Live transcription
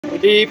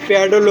এটি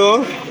প্যাড হলো,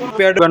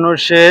 প্যাড বানানোর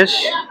শেষ,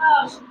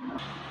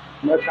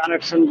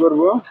 কানেকশন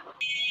করব।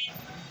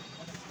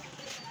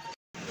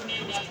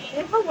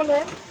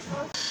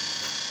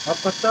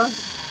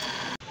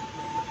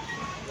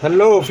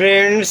 হ্যালো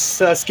ফ্রেন্ডস,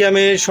 আজকে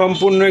আমি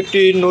সম্পূর্ণ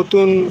একটি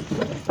নতুন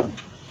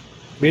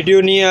ভিডিও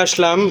নিয়ে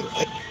আসলাম,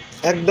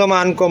 একদম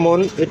আনকমন।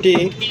 এটি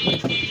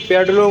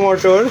প্যাডলো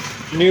মোটর,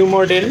 নিউ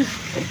মডেল।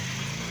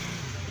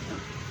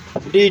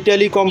 এটি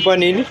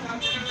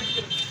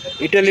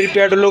ইটালির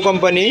প্যাডলো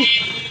কোম্পানি।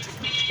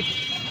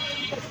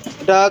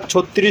 এটা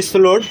 36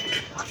 স্লট,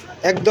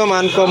 একদম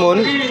আনকমন।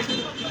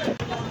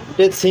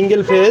 এটা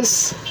সিঙ্গেল ফেজ।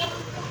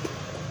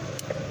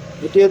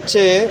 এটি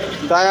হচ্ছে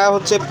ডায়া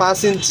হচ্ছে 5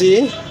 ইঞ্চি,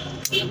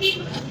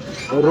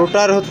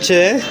 রোটার হচ্ছে,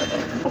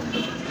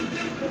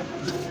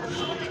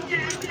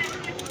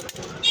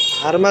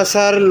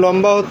 আর্মাচার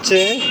লম্বা হচ্ছে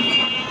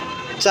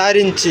 4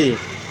 ইঞ্চি।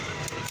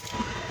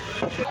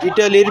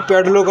 ইটালির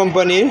প্যাডলো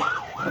কোম্পানি,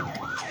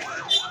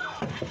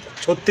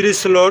 36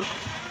 স্লট।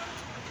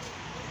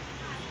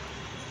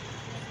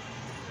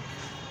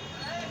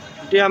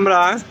 এটি আমরা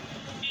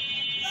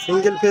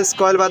সিঙ্গেল ফেজ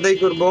কয়েল বাধাই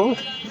করব।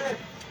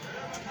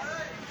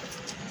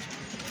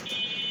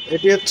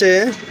 এটি হচ্ছে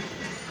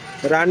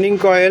রানিং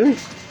কয়েল,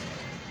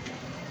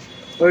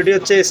 ওইটি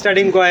হচ্ছে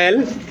স্টার্টিং কয়েল।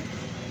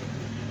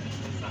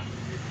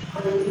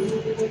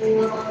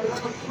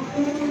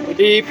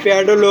 এটি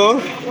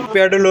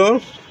প্যাডলো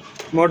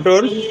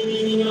মোটর,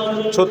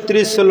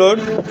 36 স্লট।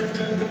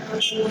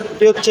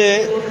 এটি হচ্ছে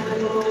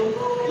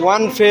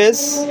ওয়ান ফেজ,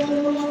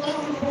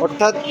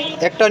 অর্থাৎ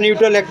একটা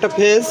নিউট্রাল একটা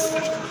ফেজ,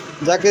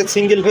 যাকে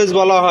সিঙ্গেল ফেজ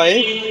বলা হয়।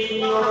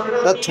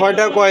 তার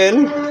 6টা কয়েল,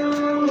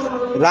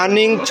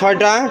 রানিং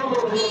 6টা,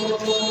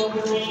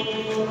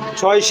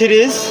 6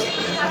 সিরিজ,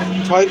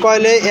 6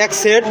 কয়েলে 1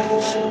 সেট।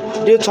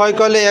 6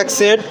 কয়েলে 1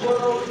 সেট,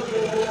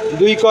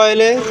 2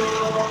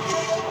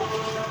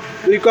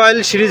 কয়েল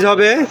সিরিজ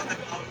হবে।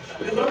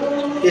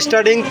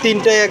 স্টার্টিং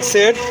 3টে 1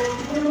 set,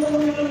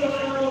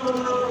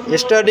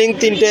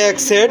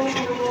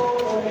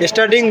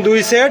 starting 2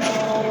 set,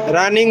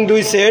 running 2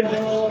 set.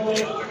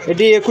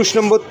 এটি 21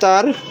 নম্বর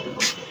তার,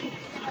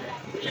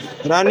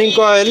 রানিং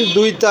কয়েল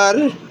 2 তার,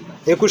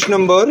 21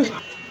 নম্বর।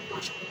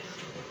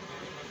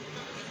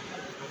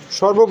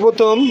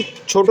 সর্বপ্রথম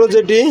ছোট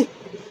যেটি,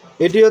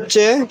 এটি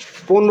হচ্ছে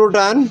 15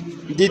 টান,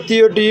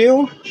 দ্বিতীয়টিও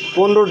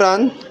 15 টান,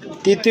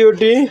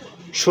 তৃতীয়টি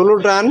 16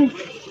 টান,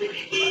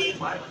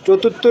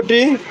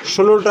 চতুর্থটি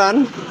 16 টান,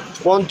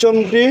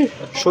 পঞ্চমটি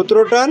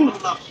 17 টান,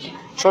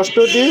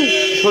 ষষ্ঠটি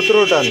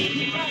 17 টান,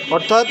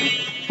 অর্থাৎ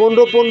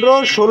 15 15,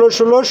 16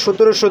 16,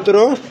 17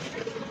 17।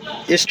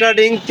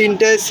 স্টার্টিং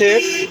 3টে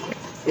সেট,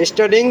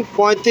 স্টার্টিং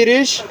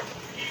 35,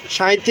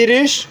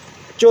 37,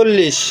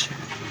 40,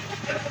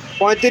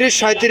 35,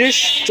 37,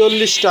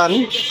 40 টান।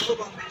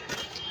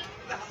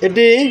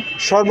 এটি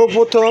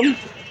সর্বপ্রথম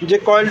যে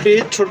কয়েলটি,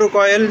 ছোট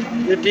কয়েল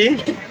যেটি,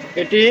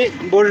 এটি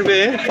বসবে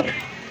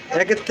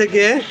 1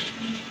 থেকে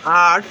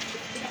 8।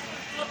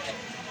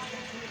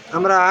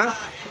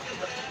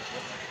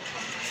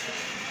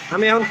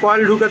 আমি এখন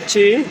কয়েল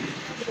ঢুকাচ্ছি।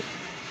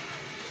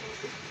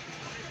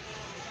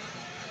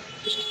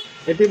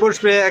 এটি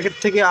বসবে 1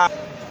 থেকে 8।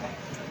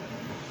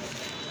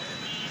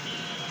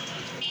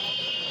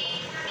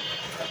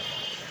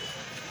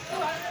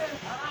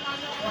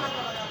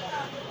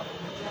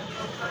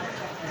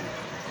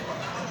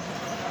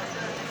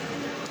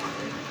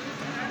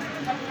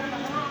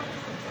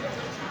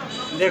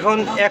 দেখুন,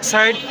 এক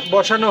সাইড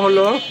বসানো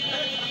হলো,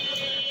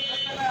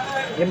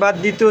 এবার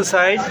দ্বিতীয়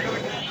সাইড।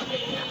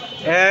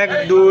 1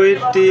 2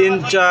 3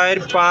 4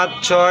 5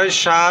 6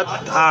 7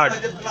 8।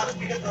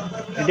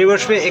 এটি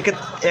বসবে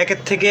 1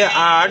 থেকে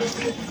 8।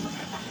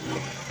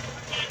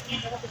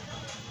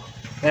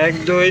 1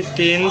 2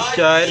 3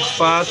 4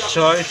 5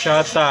 6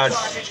 7 8।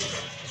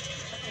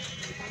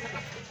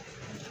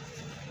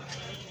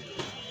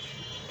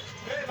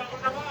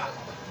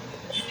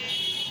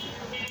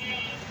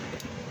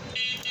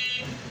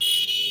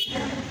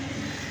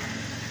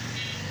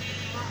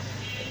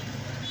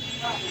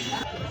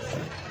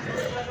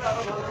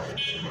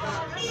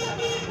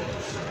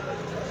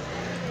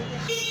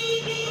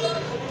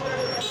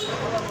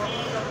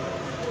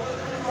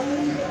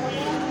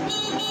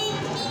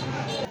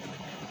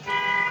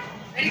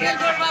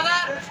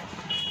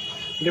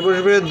 এটি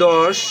বসবে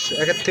 10,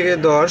 1 থেকে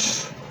 10।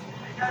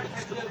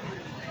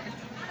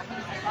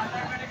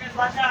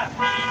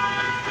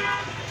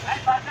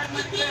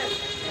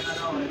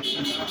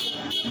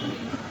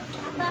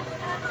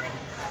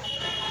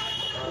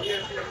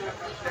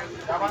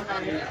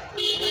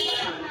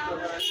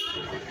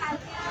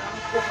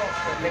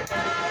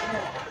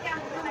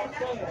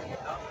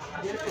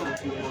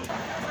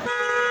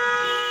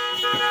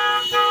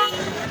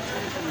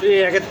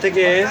 এক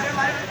থেকে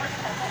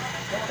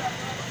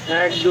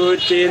 1 2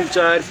 3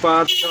 4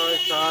 5 6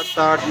 7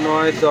 8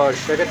 9 10।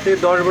 1 থেকে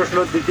 10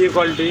 বসলো দ্বিতীয়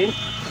কয়েলটি।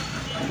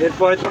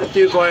 এরপরে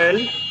তৃতীয়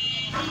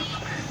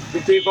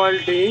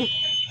কয়েলটি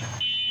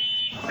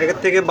 1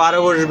 থেকে 12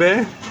 বসবে।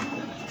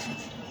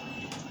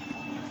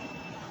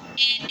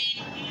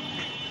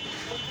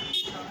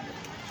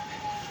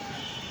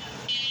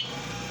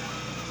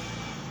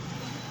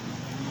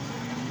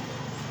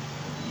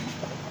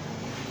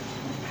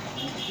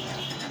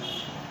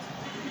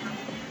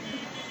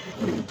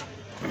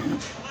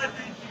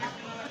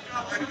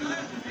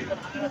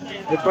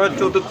 এরপর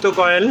চতুর্থ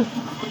কয়েল,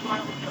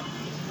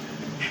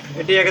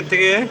 এটি 1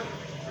 থেকে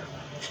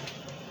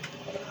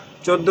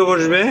 14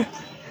 বসবে।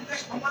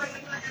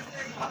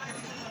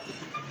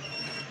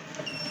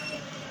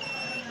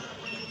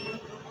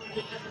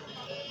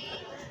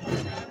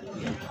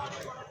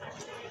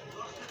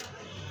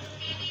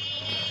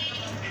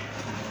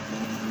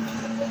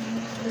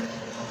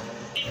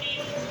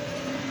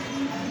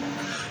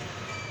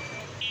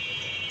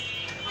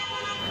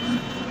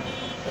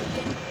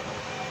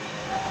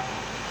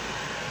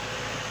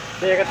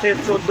 এখান থেকে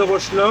 14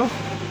 বসলো।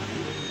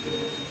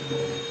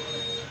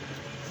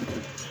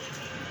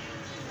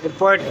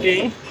 এরপরটি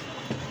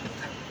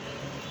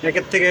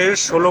 1 থেকে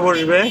 16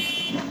 বসবে।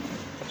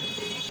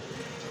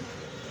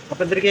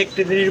 আপনাদেরকে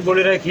একটি জিনিস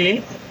বলে রাখি,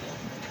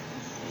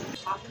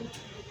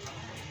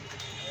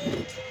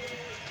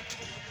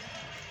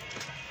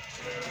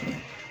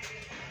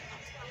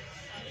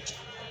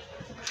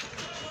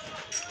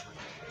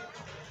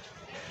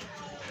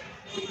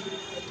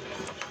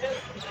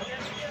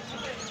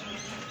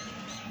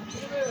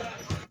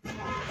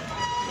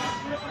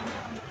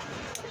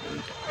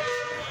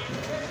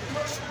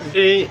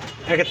 এটি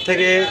 1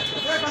 থেকে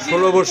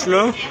 16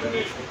 বসলো।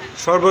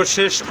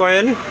 সর্বশেষ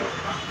কয়েল,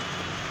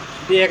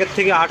 এটি 1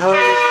 থেকে 18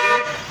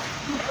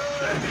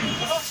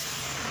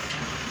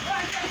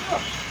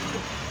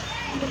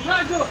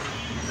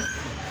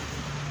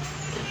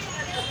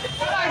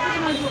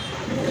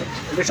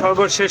 এটি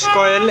সর্বশেষ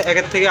কয়েল,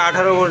 1 থেকে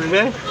 18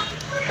 বসবে।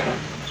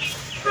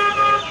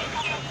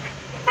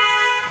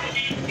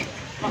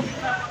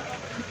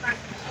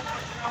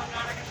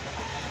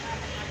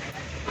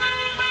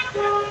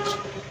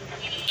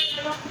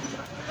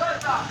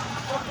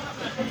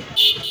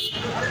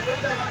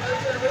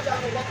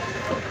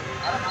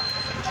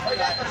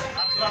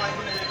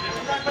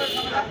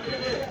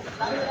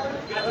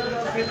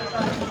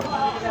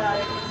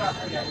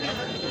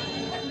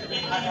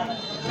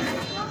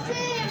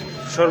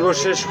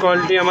 সর্বশেষ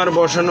কয়েলটি আমার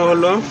বসানো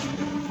হলো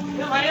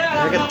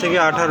 1 থেকে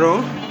 18।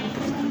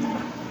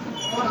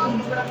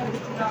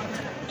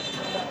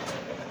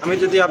 আমি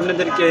যদি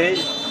আপনাদেরকে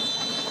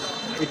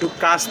একটু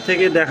কাছ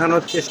থেকে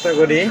দেখানোর চেষ্টা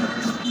করি,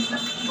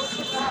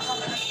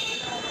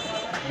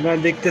 আপনারা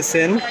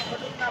দেখতেছেন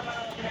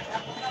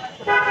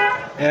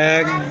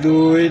 1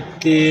 2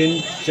 3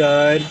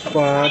 4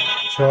 5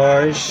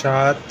 6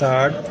 7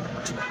 8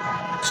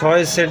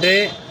 6 সেটে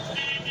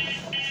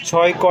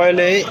 6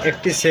 কয়েলে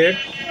একটি সেট।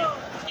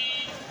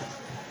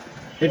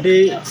 এটি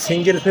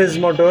সিঙ্গেল ফেজ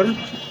মোটর,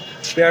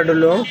 পেয়ার্ড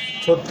হলো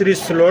 36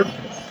 স্লট।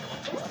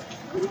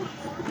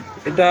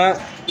 এটা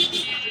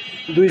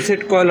 2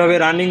 সেট কয়েল হবে,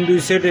 running 2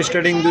 set,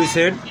 starting 2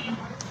 set.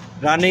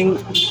 Running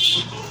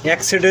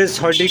 1 সেটে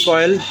 6টি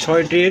কয়েল,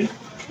 6টির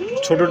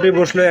ছোটোটি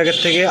বসলো 1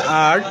 থেকে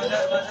 8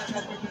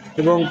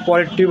 এবং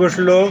পরেরটি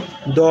বসলো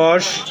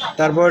 10,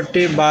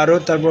 তারপরটি 12,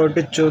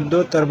 তারপরটি 14,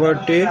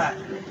 তারপরটি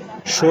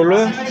 16,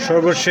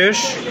 সর্বশেষ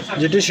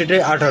যেটি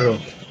সেটাই 18।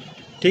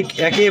 ঠিক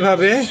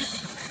একইভাবে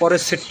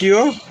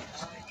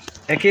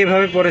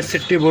পরের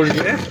সেটটি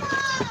বসবে।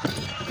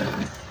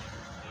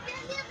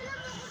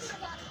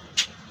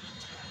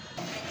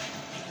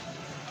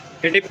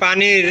 এটি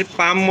পানির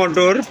পাম্প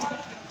মোটর,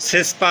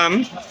 সেচ pump,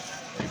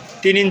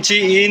 3 inch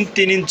in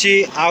 3 inch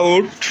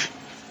out,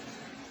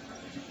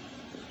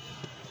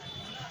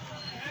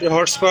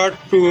 horse power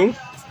 2।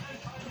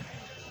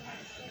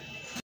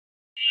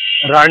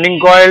 Running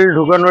coil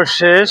ঢুকানোর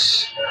শেষ,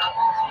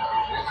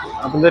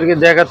 আপনাদেরকে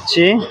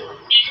দেখাচ্ছি।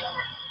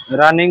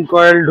 রানিং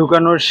কয়েল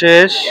ঢুকানোর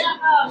শেষ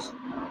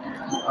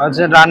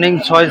আছে, রানিং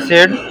 6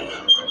 সেট।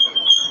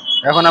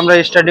 এখন আমরা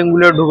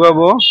স্টার্টিংগুলো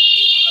ঢুকাবো।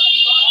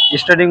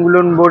 স্টার্টিংগুলো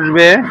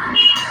বসবে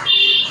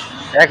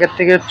 1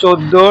 থেকে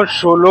 14,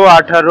 16,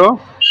 18।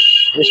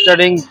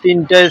 Starting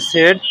 3টায়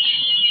set,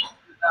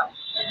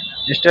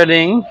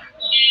 starting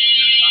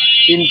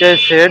 3টায়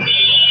set,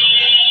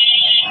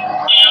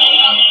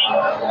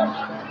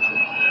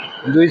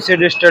 2 set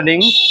starting.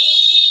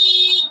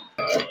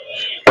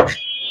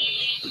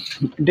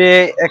 এটি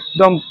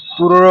একদম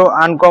পুরো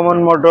আনকমন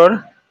মোটর,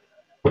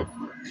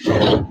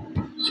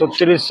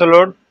 36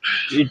 স্লট,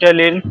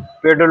 ইটালির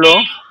পেডলো।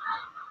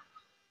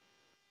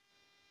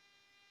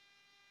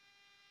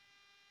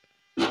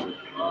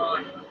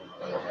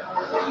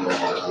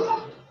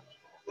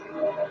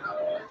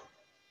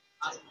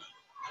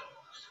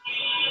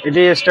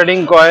 এটি স্টার্টিং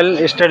কয়েল,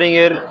 স্টার্টিং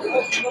এর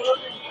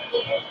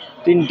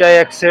 3টায়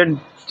 1 সেট,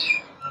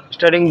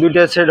 স্টার্টিং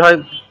 2টা সেট হয়।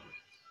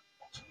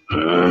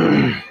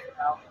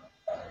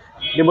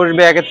 এটি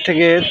বসবে 1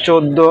 থেকে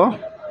 14।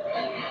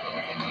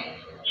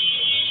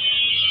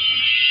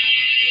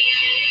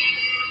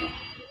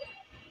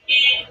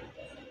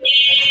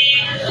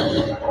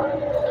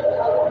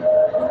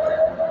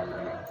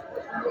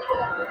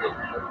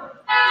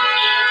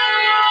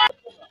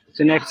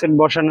 এক সেট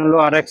বসানো হলো,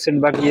 আর 1 সেট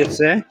বাকি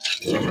আছে।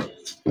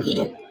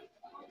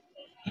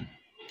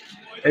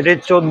 এটি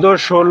 14,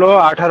 16,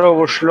 18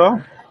 বসলো।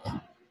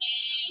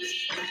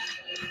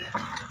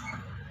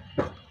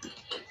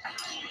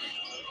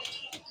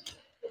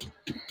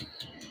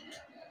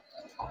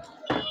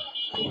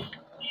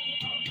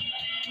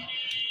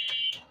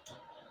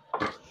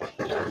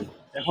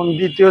 এখন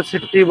দ্বিতীয়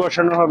সেটটি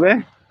বসানো হবে।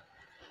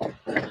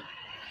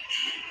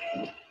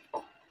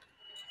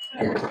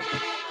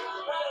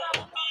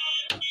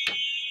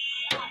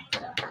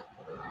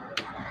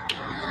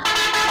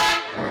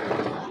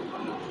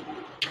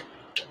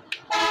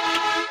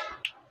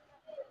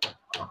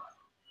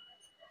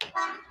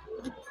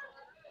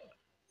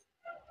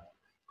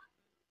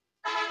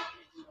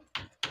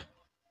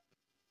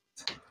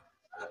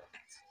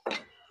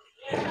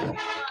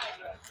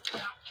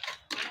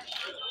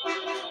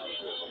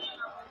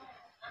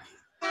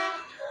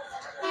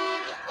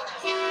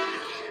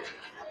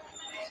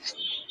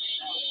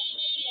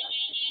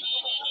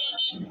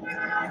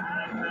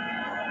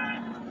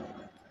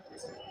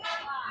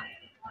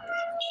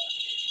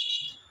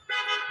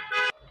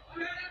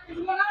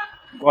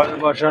 কয়েল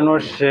বসানো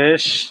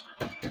শেষ।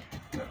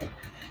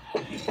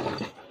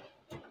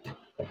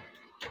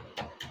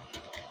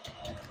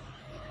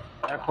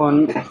 এখন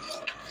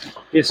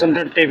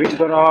পিছনটা টেপিং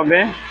করা হবে।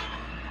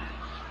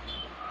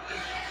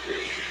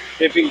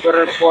 টেপিং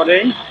করার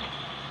পরেই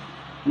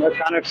আমরা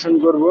কানেকশন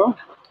করব।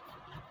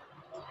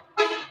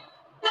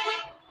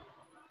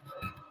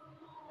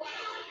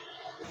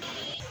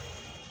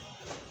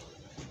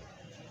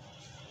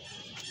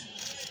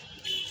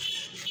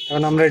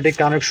 এখন আমরা এটি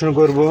কানেকশন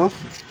করব।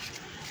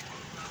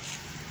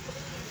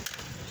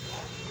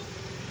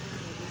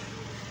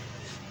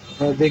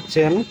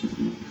 দেখছেন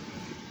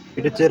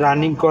এটা হচ্ছে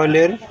রানিং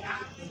কয়েলের,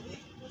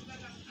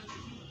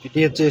 এটি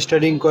হচ্ছে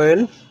স্টার্টিং কয়েল।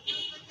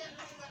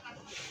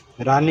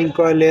 রানিং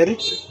কয়েলের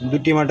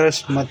দুটি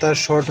মাথা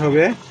শর্ট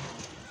হবে।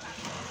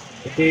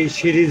 এটি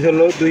সিরিজ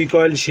হলো 2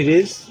 কয়েল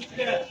সিরিজ।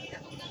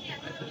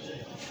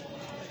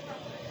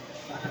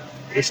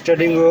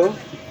 স্টার্টিংও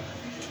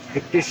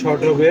একটি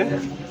শর্ট হবে,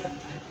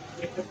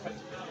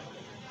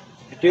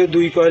 এটিও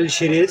 2 কয়েল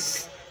সিরিজ।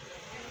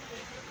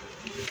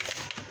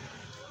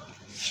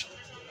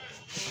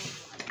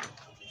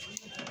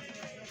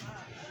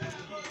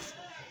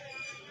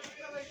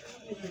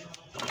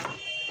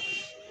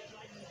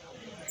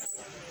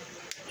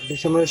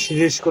 আমরা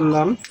সিরিজ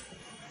করলাম,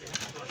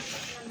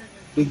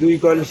 2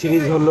 কয়েল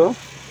সিরিজ হলো।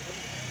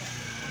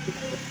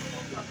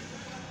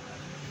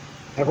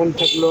 এখন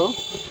থাকলো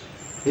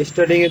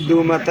স্টার্টিং এর 2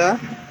 মাথা,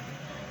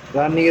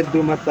 রানিং এর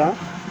 2 মাথা।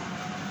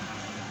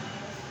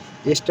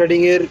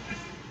 স্টার্টিং এর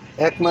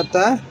 1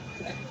 মাথা,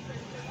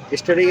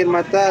 স্টার্টিং এর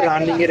মাথা,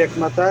 রানিং এর 1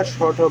 মাথা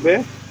শর্ট হবে।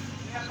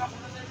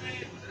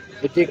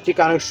 এটি একটি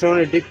কানেকশন,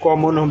 এটি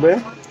কমন হবে।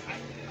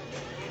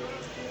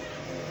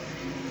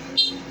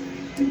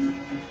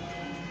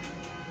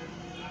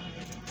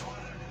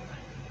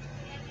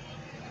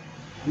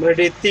 আমরা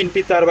এটি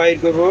 3টি তার বাইর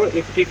করব,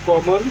 একটি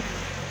কমন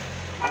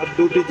আর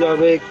 2টি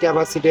যাবে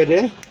ক্যাপাসিটরে।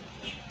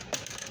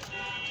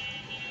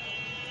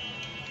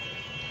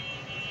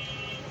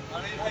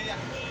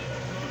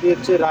 এটি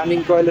হচ্ছে রানিং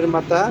কয়েলের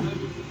মাথা।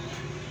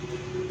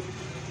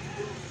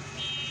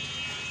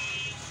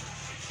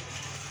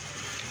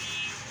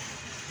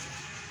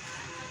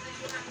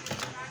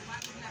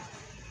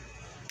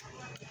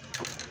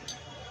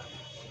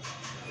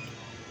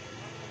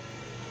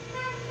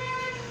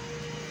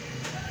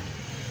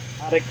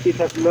 আরেকটি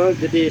থাকলো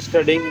যেটি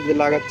স্টার্টিং, যে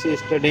লাগাচ্ছি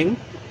স্টার্টিং।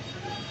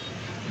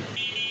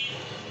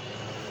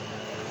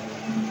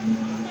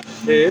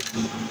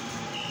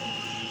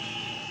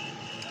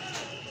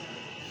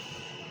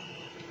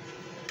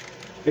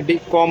 এটি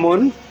কমন।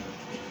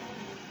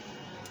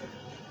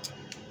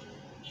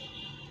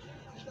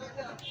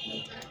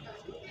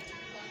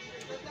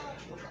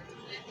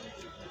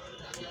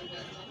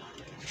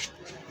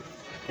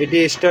 এটি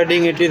স্টার্টিং,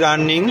 এটি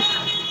রানিং।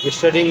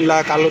 স্টার্টিং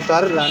কালো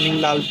তার, রানিং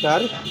লাল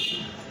তার।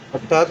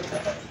 অর্থাৎ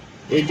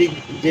এটি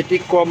যেটি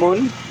কমন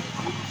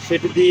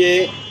সেটি দিয়ে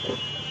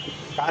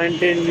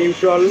কারেন্টের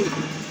নিউট্রাল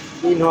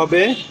ইন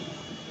হবে,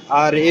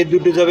 আর এই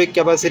দুটো যাবে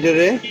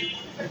ক্যাপাসিটরে।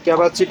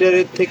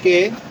 ক্যাপাসিটরের থেকে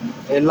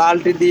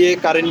লালটি দিয়ে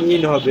কারেন্ট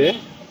ইন হবে।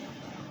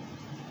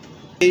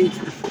 এই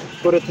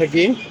করে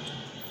থাকি,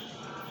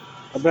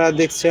 আপনারা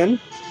দেখছেন।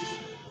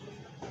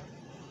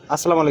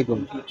 আসসালামু আলাইকুম।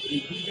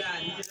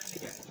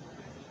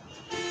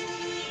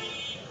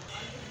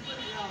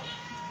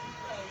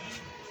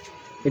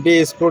 এটি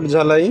স্পোর্ট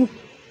ঝালাই,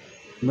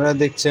 আপনারা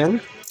দেখছেন।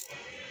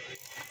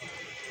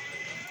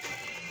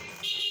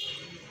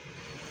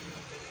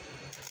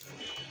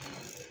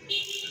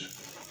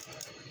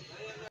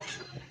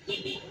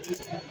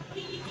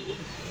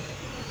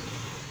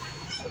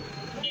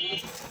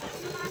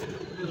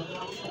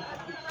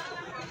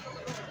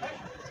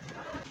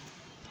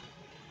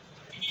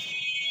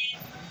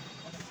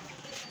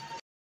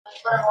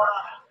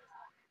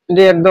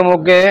 এটি একদম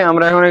ওকে।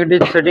 আমরা এখন এটি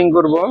সেটিং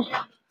করব।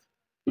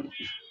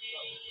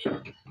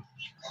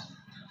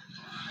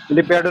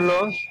 এটি প্যাড হলো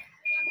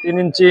 3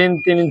 ইঞ্চি ইন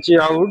 3 ইঞ্চি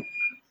আউট।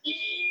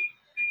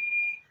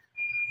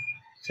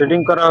 সেটিং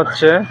করা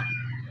হচ্ছে।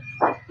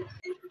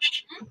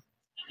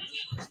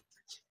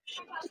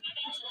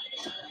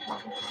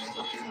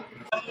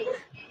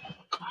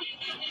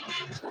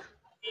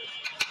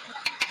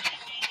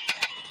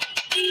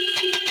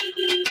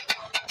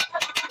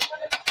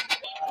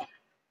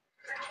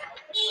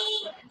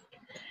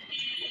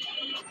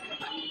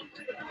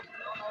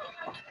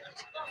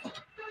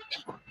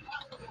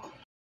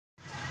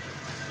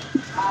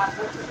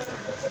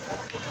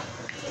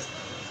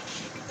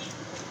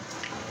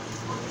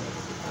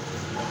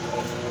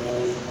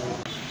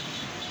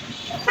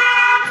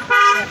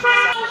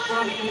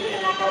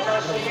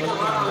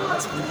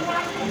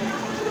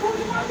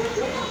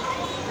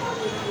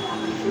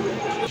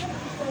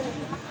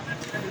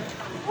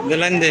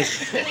 বেলাইন দে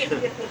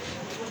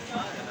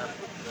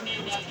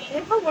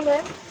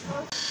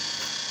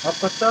অফ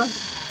করতে